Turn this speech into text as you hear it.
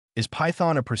Is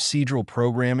Python a procedural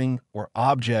programming or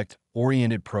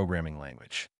object-oriented programming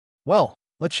language? Well,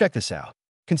 let's check this out.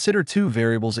 Consider two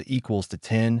variables A equals to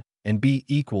 10 and B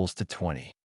equals to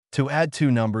 20. To add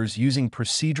two numbers using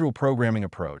procedural programming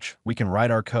approach, we can write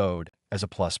our code as a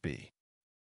plus B.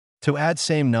 To add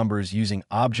same numbers using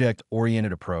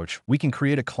object-oriented approach, we can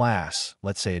create a class,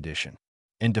 let's say addition,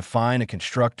 and define a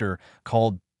constructor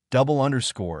called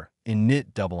 $_init_,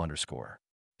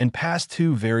 and pass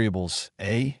two variables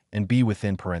A and B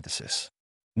within parentheses.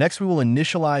 Next, we will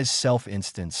initialize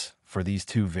self-instance for these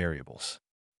two variables.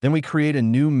 Then we create a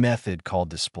new method called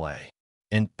display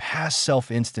and pass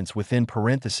self-instance within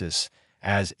parentheses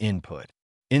as input.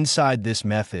 Inside this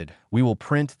method, we will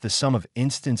print the sum of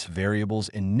instance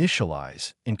variables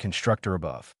initialize in constructor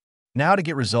above. Now to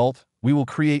get result, we will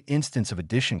create instance of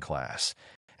addition class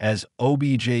as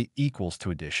obj equals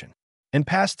to addition and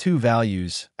pass two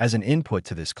values as an input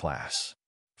to this class.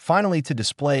 Finally, to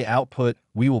display output,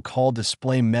 we will call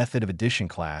display method of addition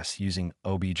class using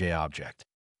obj object.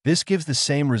 This gives the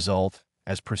same result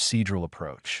as procedural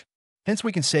approach. Hence,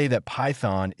 we can say that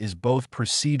Python is both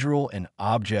procedural and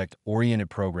object-oriented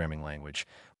programming language.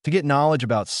 To get knowledge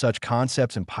about such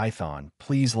concepts in Python,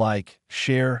 please like,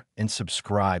 share, and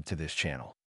subscribe to this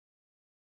channel.